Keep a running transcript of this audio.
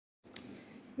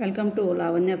Welcome to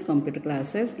Lavanya's computer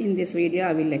classes. In this video,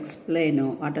 I will explain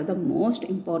what are the most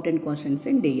important questions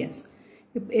in DS.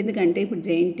 ఎందుకంటే ఇప్పుడు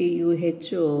JNTUH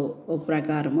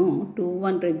ప్రకారము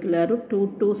 2-1 regular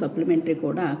 2-2 supplementary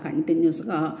కూడా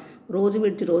కంటిన్యూస్గా రోజు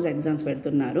విడిచి రోజు ఎగ్జామ్స్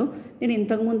పెడుతున్నారు. నేను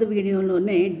ఇంతకుముందు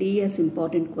వీడియోలోనే DS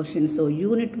important questions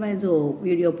unit wise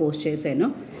video post చేశాను.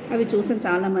 అవి చూస్తే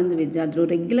చాలామంది విద్యార్థులు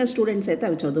రెగ్యులర్ స్టూడెంట్స్ అయితే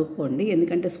అవి చదువుకోండి,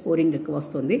 ఎందుకంటే స్కోరింగ్ ఎక్కువ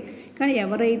వస్తుంది. కానీ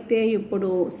ఎవరైతే ఇప్పుడు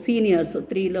సీనియర్స్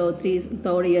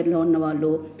థర్డ్ ఇయర్లో ఉన్న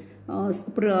వాళ్ళు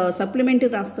ఇప్పుడు సప్లిమెంటరీ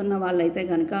రాస్తున్న వాళ్ళైతే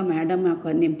కనుక మేడం నాకు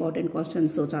అన్ని ఇంపార్టెంట్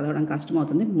క్వశ్చన్స్ చదవడం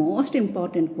కష్టమవుతుంది. మోస్ట్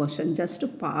ఇంపార్టెంట్ క్వశ్చన్ జస్ట్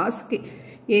పాస్కి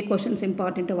ఏ క్వశ్చన్స్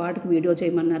ఇంపార్టెంట్ వాటికి వీడియో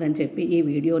చేయమన్నారని చెప్పి ఈ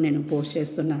వీడియో నేను పోస్ట్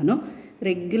చేస్తున్నాను.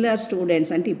 రెగ్యులర్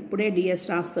స్టూడెంట్స్ అంటే ఇప్పుడే డిఎస్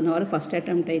రాస్తున్న వారు ఫస్ట్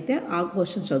అటెంప్ట్ అయితే ఆ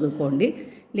క్వశ్చన్ చదువుకోండి.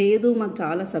 లేదు మాకు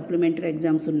చాలా సప్లిమెంటరీ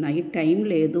ఎగ్జామ్స్ ఉన్నాయి, టైం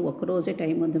లేదు, ఒక్కరోజే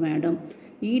టైం ఉంది మేడం,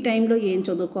 ఈ టైంలో ఏం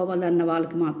చదువుకోవాలన్న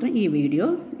వాళ్ళకి మాత్రం ఈ వీడియో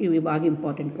ఇవి బాగా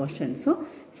ఇంపార్టెంట్ క్వశ్చన్స్.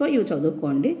 సో ఇవి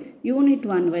చదువుకోండి. యూనిట్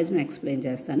 1 వైజ్ నేను ఎక్స్ప్లెయిన్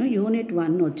చేస్తాను. యూనిట్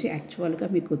 1 వచ్చి యాక్చువల్గా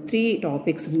మీకు 3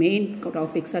 టాపిక్స్, మెయిన్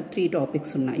టాపిక్స్ 3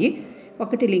 టాపిక్స్ ఉన్నాయి.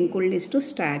 ఒకటి linked list,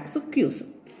 stocks, cues.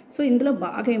 So ఇందులో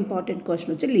బాగా ఇంపార్టెంట్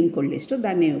క్వశ్చన్ వచ్చి లింక్డ్ లిస్టు,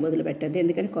 దాన్ని వదిలిపెట్టద్దు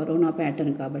ఎందుకంటే కరోనా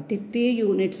ప్యాటర్న్ కాబట్టి 3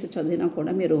 యూనిట్స్ చదివినా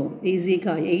కూడా మీరు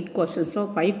ఈజీగా 8 క్వశ్చన్స్లో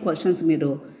 5 క్వశ్చన్స్ మీరు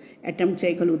అటెంప్ట్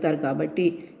చేయగలుగుతారు. కాబట్టి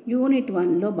యూనిట్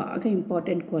 1లో బాగా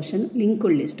important question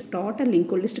linked list. Total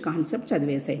linked list concept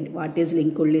చదివేసేయండి. What is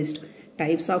linked list,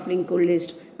 types of linked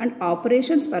list and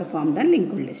operations performed on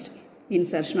linked list,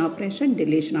 insertion operation,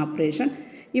 deletion operation,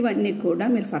 ఇవన్నీ కూడా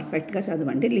మీరు పర్ఫెక్ట్గా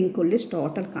చదవండి. లింక్డ్ లిస్ట్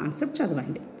టోటల్ కాన్సెప్ట్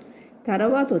చదవండి.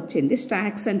 తర్వాత వచ్చింది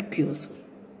stocks and cues.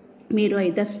 మీరు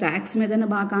అయితే స్టాక్స్ మీదనే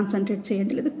బాగా కాన్సన్ట్రేట్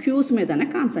చేయండి, లేదా క్యూస్ మీదనే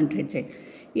కాన్సన్ట్రేట్ చేయండి.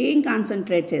 ఏం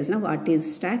కాన్సన్ట్రేట్ చేసినా what is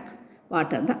stock,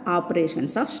 what are the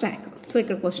operations of stock. So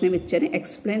ఇక్కడ క్వశ్చన్ ఏమి ఇచ్చాను,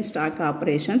 explain stock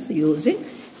operations using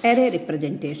ఎరే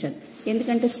representation.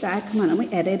 ఎందుకంటే స్టాక్ మనము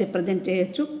ఎరే రిప్రజెంట్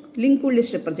చేయొచ్చు, లింక్డ్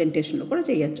లిస్ట్ రిప్రజెంటేషన్లో కూడా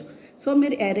చేయొచ్చు. సో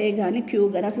మీరు ఎరే కానీ క్యూ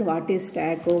కానీ అసలు what is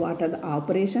stock, what are the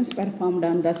operations performed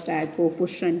on the stock,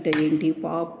 push అంటే ఏంటి,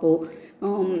 pop,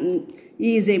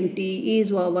 is empty, is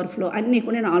overflow అన్నీ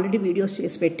కూడా నేను ఆల్రెడీ వీడియోస్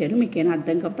చేసి పెట్టాను. మీకు ఏమైనా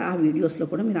అర్థం కాకపోతే ఆ వీడియోస్లో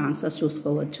కూడా మీరు ఆన్సర్స్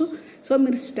చూసుకోవచ్చు. సో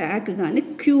మీరు స్టాక్ కానీ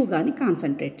క్యూ కానీ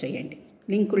కాన్సన్ట్రేట్ చేయండి.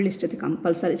 లింక్డ్ లిస్ట్ అయితే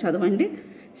కంపల్సరీ చదవండి.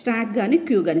 స్టాక్ కానీ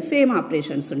క్యూ కానీ సేమ్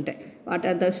ఆపరేషన్స్ ఉంటాయి. What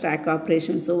are the stock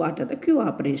operations, what are the queue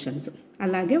operations.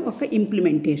 అలాగే ఒక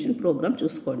ఇంప్లిమెంటేషన్ ప్రోగ్రామ్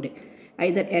చూసుకోండి,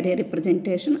 either ఎరే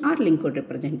representation are linked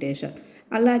representation.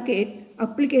 అలాగే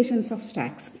అప్లికేషన్స్ ఆఫ్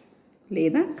స్టాక్స్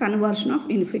లేదా conversion of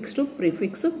infix to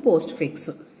prefix, post fix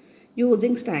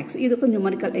using stocks. ఇది ఒక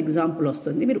numerical example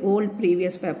వస్తుంది. మీరు old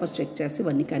previous papers check చేస్తే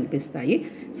ఇవన్నీ కనిపిస్తాయి.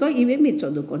 సో ఇవే మీరు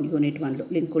చదువుకోండి. యూనిట్ 1లో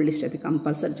లింక్డ్ లిస్ట్ అయితే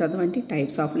కంపల్సరీ చదవండి.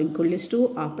 Types of linked list,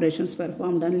 operations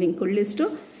performed on linked list,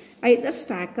 either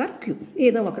stock or queue,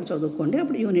 ఏదో ఒకటి చదువుకోండి.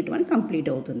 అప్పుడు యూనిట్ 1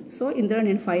 కంప్లీట్ అవుతుంది. సో ఇందులో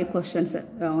నేను 5 క్వశ్చన్స్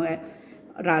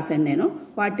రాశాను నేను.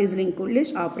 What is linked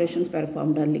list, operations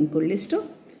performed on linked list,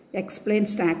 explain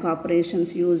stock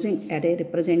operations using అరే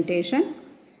representation,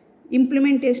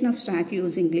 implementation of stock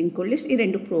using linked list. ఈ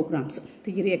 2 ప్రోగ్రామ్స్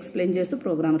థియరీ ఎక్స్ప్లెయిన్ చేస్తూ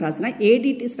ప్రోగ్రామ్ రాసిన,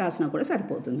 ఏడిటీస్ రాసినా కూడా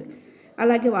సరిపోతుంది.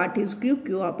 అలాగే what is queue,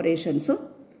 queue operations,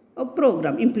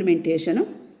 programme implementation,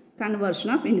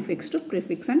 conversion of infix to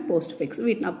prefix and post fix,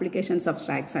 వీటిని applications of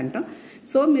stocks అంటాం.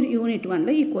 సో మీరు యూనిట్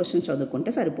 1లో ఈ క్వశ్చన్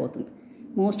చదువుకుంటే సరిపోతుంది.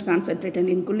 Most concentrate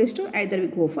and linked list, either we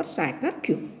go for stock or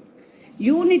queue.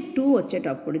 Unit 2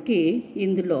 వచ్చేటప్పటికి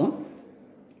ఇందులో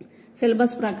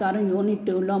syllabus ప్రకారం unit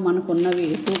 2లో మనకున్నవి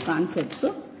 2 concepts.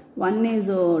 1 is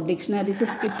dictionaries,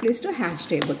 skip list, hash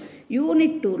table.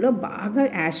 Unit 2లో బాగా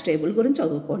హ్యాష్ టేబుల్ గురించి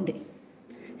చదువుకోండి.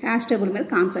 హ్యాష్ టేబుల్ మీద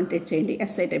కాన్సన్ట్రేట్ చేయండి.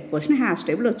 SI type question hash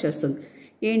table వచ్చేస్తుంది.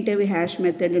 ఏంటవి హ్యాష్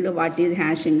మెథడ్లో, వాట్ ఈజ్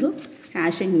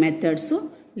హ్యాషింగ్ మెథడ్స్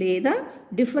లేదా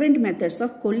different methods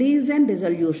of collision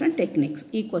resolution techniques.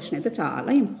 ఈ క్వశ్చన్ అయితే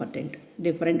చాలా important.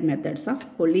 Different methods of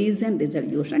collision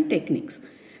resolution techniques.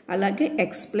 అలాగే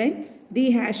explain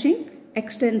రీహ్యాషింగ్,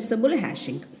 extensible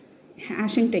hashing.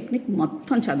 Hashing technique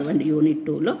మొత్తం చదవండి. యూనిట్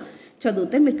 2లో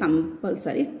చదివితే మీరు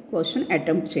కంపల్సరీ క్వశ్చన్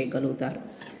అటెంప్ట్ చేయగలుగుతారు.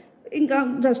 ఇంకా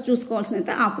జస్ట్ చూసుకోవాల్సిన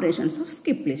అయితే operations of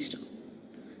skip list.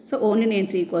 So only నేను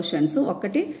 3 క్వశ్చన్స్,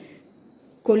 ఒకటి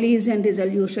collision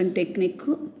resolution technique,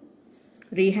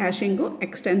 రీహ్యాషింగ్,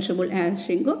 extensible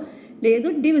hashing, లేదు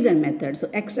డివిజన్ మెథడ్స్,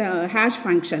 హ్యాష్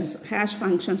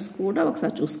ఫంక్షన్స్ కూడా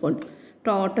ఒకసారి చూసుకోండి.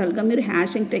 టోటల్గా మీరు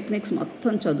హ్యాషింగ్ టెక్నిక్స్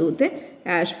మొత్తం చదివితే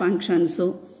hash functions,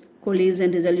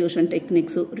 collision resolution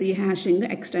techniques, రీహ్యాషింగ్,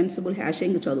 extensible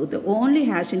hashing చదివితే ఓన్లీ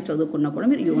హ్యాషింగ్ చదువుకున్నా కూడా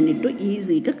మీరు యూనిట్ 2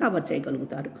 ఈజీగా కవర్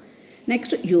చేయగలుగుతారు.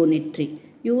 Next unit 3.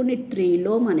 యూనిట్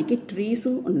 3లో మనకి ట్రీస్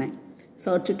ఉన్నాయి.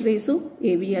 Search trees,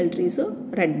 AVL trees,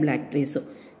 red black trees.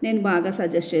 నేను బాగా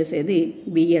సజెస్ట్ చేసేది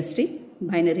BST,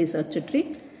 binary search tree,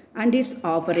 and it's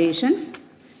operations,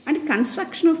 and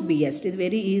construction of BST, ఇది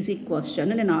వెరీ ఈజీ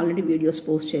క్వశ్చన్. నేను ఆల్రెడీ వీడియోస్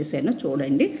పోస్ట్ చేశాను,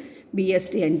 చూడండి.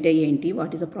 బిఎస్టీ అంటే ఏంటి,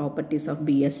 what is the properties of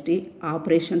BST,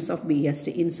 operations of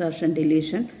BST, insertion,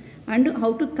 deletion, and how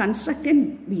to construct and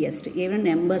BST. ఏమైనా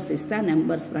numbers ఇస్తే ఆ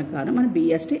numbers ప్రకారం మనం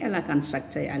బిఎస్టీ ఎలా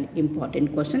కన్స్ట్రక్ట్ చేయాలి. Important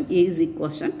question, easy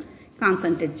question,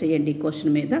 concentrate చేయండి ఈ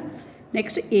క్వశ్చన్ మీద.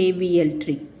 Next AVL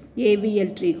tree.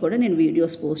 AVL tree కూడా నేను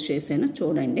వీడియోస్ పోస్ట్ చేశాను,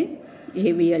 చూడండి.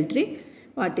 AVL tree,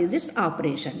 what is it's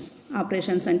operations.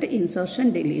 Operations అంటే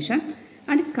insertion, deletion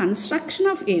and construction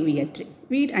of AVL tree.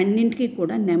 వీటి అన్నింటికి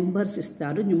కూడా నెంబర్స్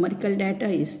ఇస్తారు, న్యూమరికల్ డేటా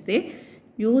ఇస్తే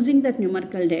using that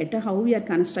numerical data how we are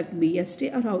construct BST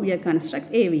are how we are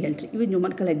construct AVL tree. ఇవి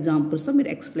numerical ఎగ్జాంపుల్స్తో మీరు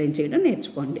explain చేయడం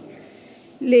నేర్చుకోండి.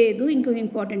 లేదు, ఇంకో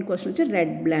ఇంపార్టెంట్ క్వశ్చన్ వచ్చి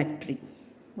red black tree.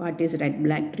 What is red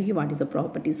black tree, what is the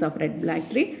properties of red black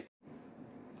tree.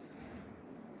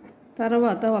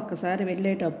 తర్వాత ఒక్కసారి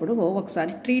వెళ్ళేటప్పుడు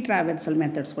ఒకసారి ట్రీ ట్రావెర్సల్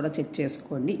మెథడ్స్ కూడా చెక్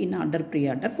చేసుకోండి, in order, pre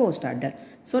order, post order.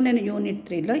 So నేను యూనిట్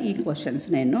 3లో ఈ క్వశ్చన్స్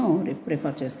నేను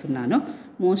ప్రిఫర్ చేస్తున్నాను.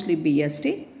 Mostly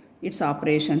BST, it's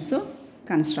operations,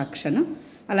 construction,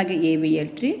 అలాగే AVL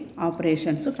tree,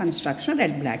 operations, construction,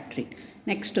 red black tree.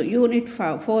 Next unit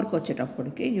 4కి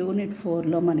వచ్చేటప్పటికి, యూనిట్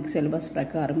 4లో మనకి సిలబస్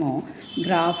ప్రకారము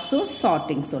గ్రాఫ్స్,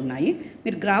 సార్టింగ్స్ ఉన్నాయి.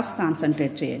 మీరు గ్రాఫ్స్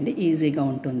కాన్సన్ట్రేట్ చేయండి, ఈజీగా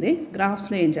ఉంటుంది.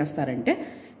 గ్రాఫ్స్లో ఏం చేస్తారంటే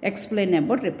explain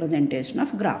about representation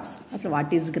of graphs. అసలు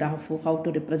what is graph, how to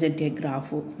represent A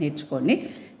graph నేర్చుకోండి.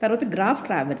 తర్వాత graph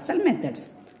traversal methods.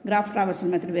 Graph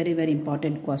traversal method very very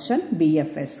important question,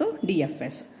 BFS,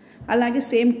 DFS. అలాగే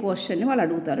సేమ్ క్వశ్చన్ని వాళ్ళు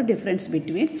అడుగుతారు, difference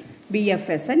between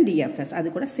BFS and DFS,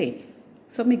 అది కూడా same.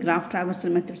 So మీ graph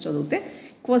traversal method చదివితే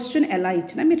question ఎలా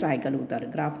ఇచ్చినా మీరు రాయగలుగుతారు.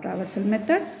 Graph traversal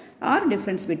method or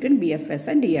difference between BFS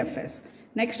and DFS.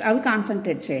 Next అవి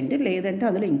కాన్సన్ట్రేట్ చేయండి. లేదంటే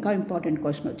అందులో ఇంకా ఇంపార్టెంట్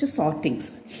క్వశ్చన్ వచ్చి సార్టింగ్స్.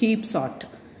 Heap sort,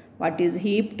 what is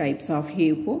heap, types of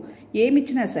heap. ఏమి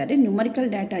ఇచ్చినా సరే న్యూమరికల్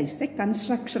డేటా ఇస్తే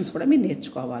కన్స్ట్రక్షన్స్ కూడా మీరు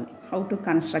నేర్చుకోవాలి. How to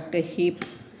construct a heap,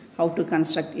 how to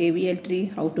construct AVL tree,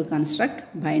 how to construct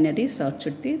binary search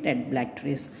tree, red black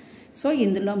trees. So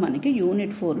ఇందులో మనకి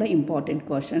unit 4లో important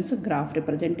questions graph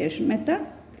representation method,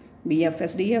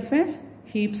 BFS, DFS,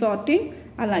 heap sorting,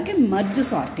 అలాగే merge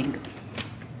sorting.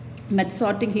 Merge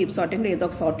sorting, heap సార్టింగ్లో ఏదో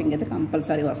ఒక sorting అయితే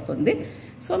compulsory వస్తుంది.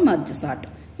 So merge sort.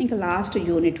 ఇంకా last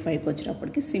unit 5కి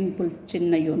వచ్చేటప్పటికి సింపుల్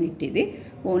చిన్న యూనిట్ ఇది.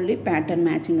 Only pattern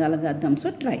matching algorithms,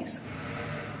 tries.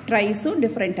 Tries,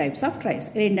 different types of tries.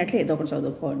 రెండట్లో ఏదో ఒకటి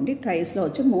చదువుకోండి. ట్రైస్లో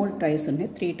వచ్చి 3 ట్రైస్ ఉన్నాయి,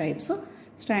 3 types.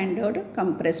 Standard,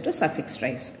 compressed, suffix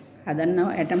tries. అదన్నా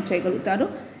అటెంప్ట్ చేయగలుగుతారు.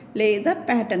 లేదా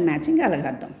pattern matching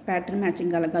algorithm. Pattern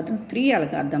matching algorithm 3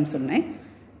 algorithms ఉన్నాయి.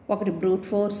 ఒకటి brute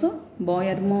force,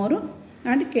 Boer more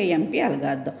and KMP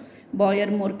algorithm.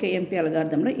 Boer more, KMP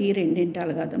అల్గారిథంలో ఈ రెండింటి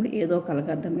అల్గారిథంలో ఏదో ఒక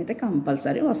అల్గారిథం అయితే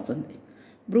కంపల్సరీ వస్తుంది.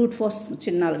 బ్రూట్ ఫోర్స్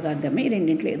చిన్న అల్గారిథమే, ఈ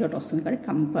రెండింటిలో ఏదో ఒకటి వస్తుంది కానీ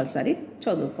కంపల్సరీ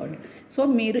చదువుకోండి. సో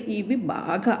మీరు ఇవి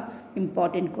బాగా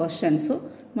ఇంపార్టెంట్ క్వశ్చన్స్,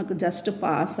 మాకు జస్ట్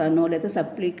పాస్ అనో లేదా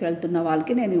సప్లీకి వెళ్తున్న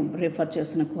వాళ్ళకి నేను రిఫర్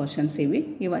చేస్తున్న క్వశ్చన్స్ ఇవి.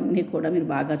 ఇవన్నీ కూడా మీరు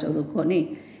బాగా చదువుకొని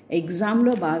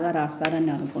ఎగ్జామ్లో బాగా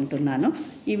రాస్తారని అనుకుంటున్నాను.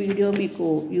 ఈ వీడియో మీకు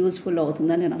యూజ్ఫుల్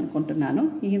అవుతుందని నేను అనుకుంటున్నాను.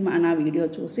 నా వీడియో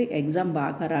చూసి ఎగ్జామ్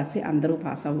బాగా రాసి అందరూ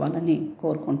పాస్ అవ్వాలని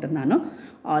కోరుకుంటున్నాను.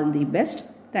 All the best.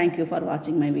 Thank you for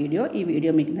watching my video. ఈ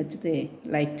వీడియో మీకు నచ్చితే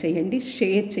లైక్ చేయండి,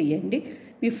 షేర్ చేయండి,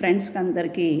 మీ ఫ్రెండ్స్కి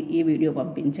అందరికీ ఈ వీడియో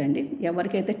పంపించండి.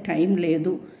 ఎవరికైతే టైం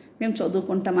లేదు, మేము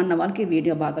చదువుకుంటామన్న వాళ్ళకి ఈ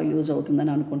వీడియో బాగా యూజ్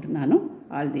అవుతుందని అనుకుంటున్నాను.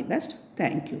 All the best.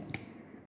 Thank you.